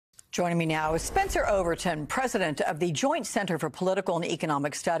Joining me now is Spencer Overton, president of the Joint Center for Political and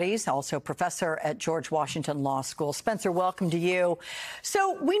Economic Studies, also professor at George Washington Law School. Spencer, welcome to you.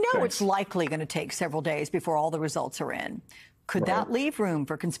 So we know Thanks. It's likely going to take several days before all the results are in. Could that leave room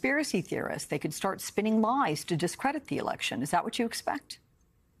for conspiracy theorists? They could start spinning lies to discredit the election. Is that what you expect?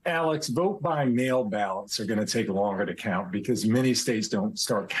 Alex, vote by mail ballots are going to take longer to count because many states don't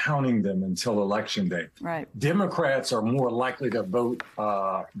start counting them until Election Day. Right. Democrats are more likely to vote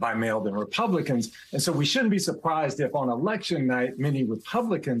by mail than Republicans. And so we shouldn't be surprised if on election night, many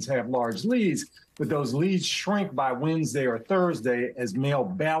Republicans have large leads, but those leads shrink by Wednesday or Thursday as mail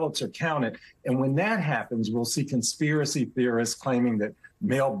ballots are counted. And when that happens, we'll see conspiracy theorists claiming that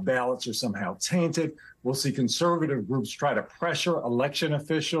mail ballots are somehow tainted. We'll see conservative groups try to pressure election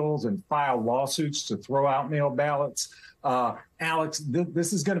officials and file lawsuits to throw out mail ballots. Alex,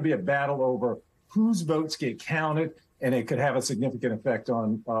 this is going to be a battle over whose votes get counted, and it could have a significant effect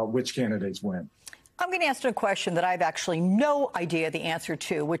on which candidates win. I'm going to ask a question that I've actually no idea the answer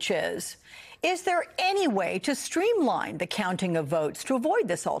to, which is there any way to streamline the counting of votes to avoid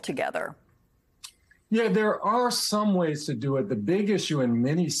this altogether? Yeah, there are some ways to do it. The big issue in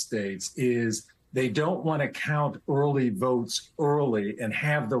many states is they don't want to count early votes early and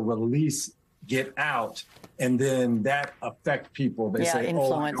have the release get out, and then that affect people. They say,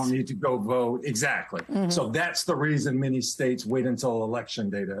 influence. Oh, I don't need to go vote. Exactly. So that's the reason many states wait until Election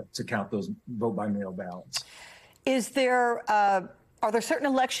Day to count those vote-by-mail ballots. Are there certain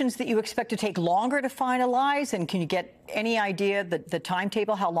elections that you expect to take longer to finalize? And can you get any idea the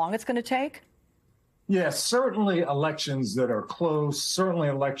timetable, how long it's going to take? Yes, certainly elections that are close, certainly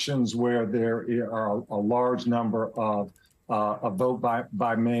elections where there are a large number of vote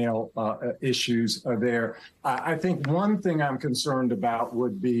by mail issues are there. I think one thing I'm concerned about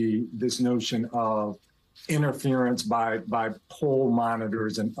would be this notion of interference by poll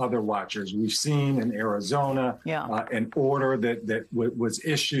monitors and other watchers. We've seen in Arizona an order that was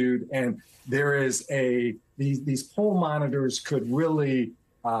issued, and there is these poll monitors could really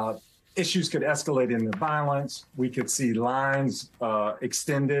issues could escalate into violence. We could see lines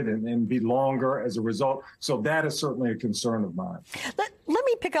extended and be longer as a result. So that is certainly a concern of mine. Let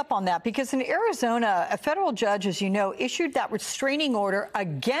me pick up on that, because in Arizona, a federal judge, as you know, issued that restraining order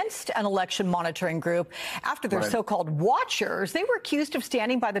against an election monitoring group after their so-called watchers. They were accused of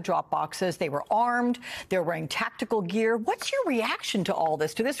standing by the drop boxes. They were armed. They were wearing tactical gear. What's your reaction to all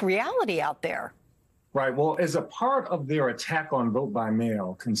this, to this reality out there? Right. Well, as a part of their attack on vote by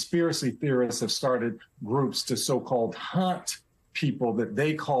mail, conspiracy theorists have started groups to so-called hunt people that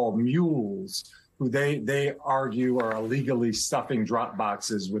they call mules, who they argue are illegally stuffing drop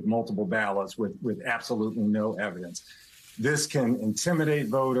boxes with multiple ballots with absolutely no evidence. This can intimidate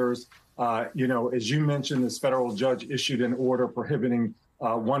voters. As you mentioned, this federal judge issued an order prohibiting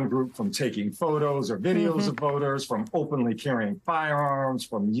one group from taking photos or videos of voters, from openly carrying firearms,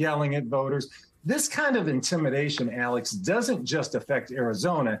 from yelling at voters. This kind of intimidation, Alex, doesn't just affect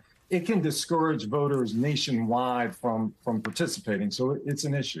Arizona. It can discourage voters nationwide from participating. So it's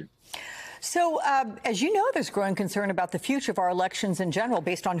an issue. So, as you know, there's growing concern about the future of our elections in general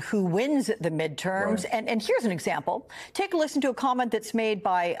based on who wins the midterms. Right. And here's an example. Take a listen to a comment that's made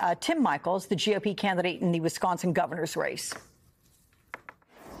by Tim Michels, the GOP candidate in the Wisconsin governor's race.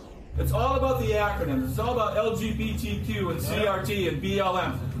 It's all about the acronyms. It's all about LGBTQ and CRT and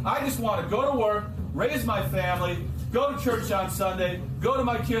BLM. I just want to go to work, raise my family, go to church on Sunday, go to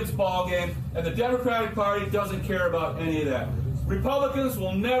my kids' ball game, and the Democratic Party doesn't care about any of that. Republicans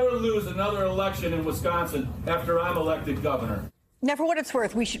will never lose another election in Wisconsin after I'm elected governor. Now, for what it's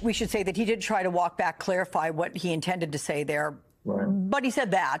worth, we should say that he did try to walk back, clarify what he intended to say there. Right. But he said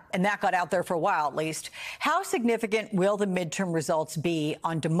that, and that got out there for a while at least. How significant will the midterm results be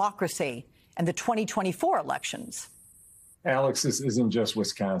on democracy and the 2024 elections? Alex, this isn't just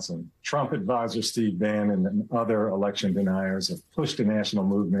Wisconsin. Trump advisor Steve Bannon and other election deniers have pushed a national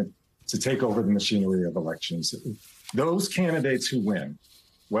movement to take over the machinery of elections. Those candidates who win,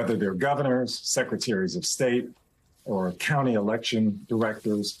 whether they're governors, secretaries of state, or county election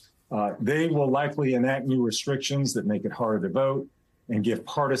directors, they will likely enact new restrictions that make it harder to vote and give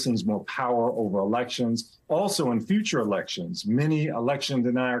partisans more power over elections. Also, in future elections, many election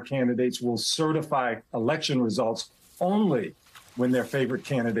denier candidates will certify election results only when their favorite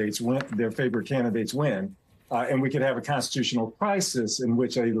candidates win. And we could have a constitutional crisis in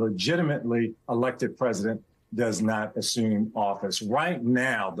which a legitimately elected president does not assume office. Right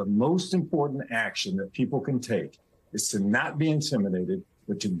now, the most important action that people can take is to not be intimidated,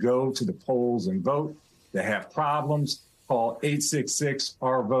 but to go to the polls and vote. They have problems, call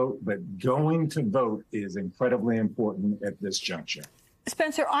 866-OUR-VOTE, but going to vote is incredibly important at this juncture.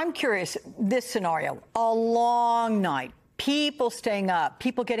 Spencer, I'm curious, this scenario, a long night, people staying up,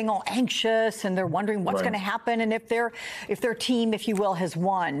 people getting all anxious, and they're wondering what's going to happen and if their team, if you will, has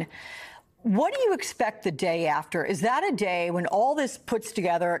won. What do you expect the day after? Is that a day when all this puts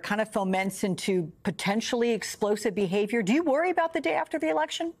together, it kind of foments into potentially explosive behavior? Do you worry about the day after the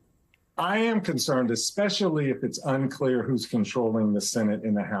election? I am concerned, especially if it's unclear who's controlling the Senate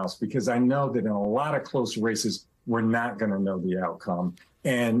and the House, because I know that in a lot of close races, we're not going to know the outcome.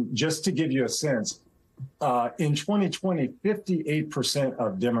 And just to give you a sense, in 2020, 58%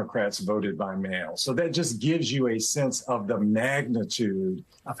 of Democrats voted by mail. So that just gives you a sense of the magnitude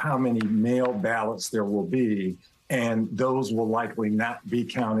of how many mail ballots there will be. And those will likely not be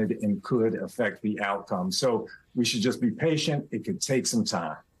counted and could affect the outcome. So we should just be patient. It could take some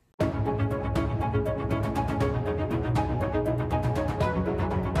time.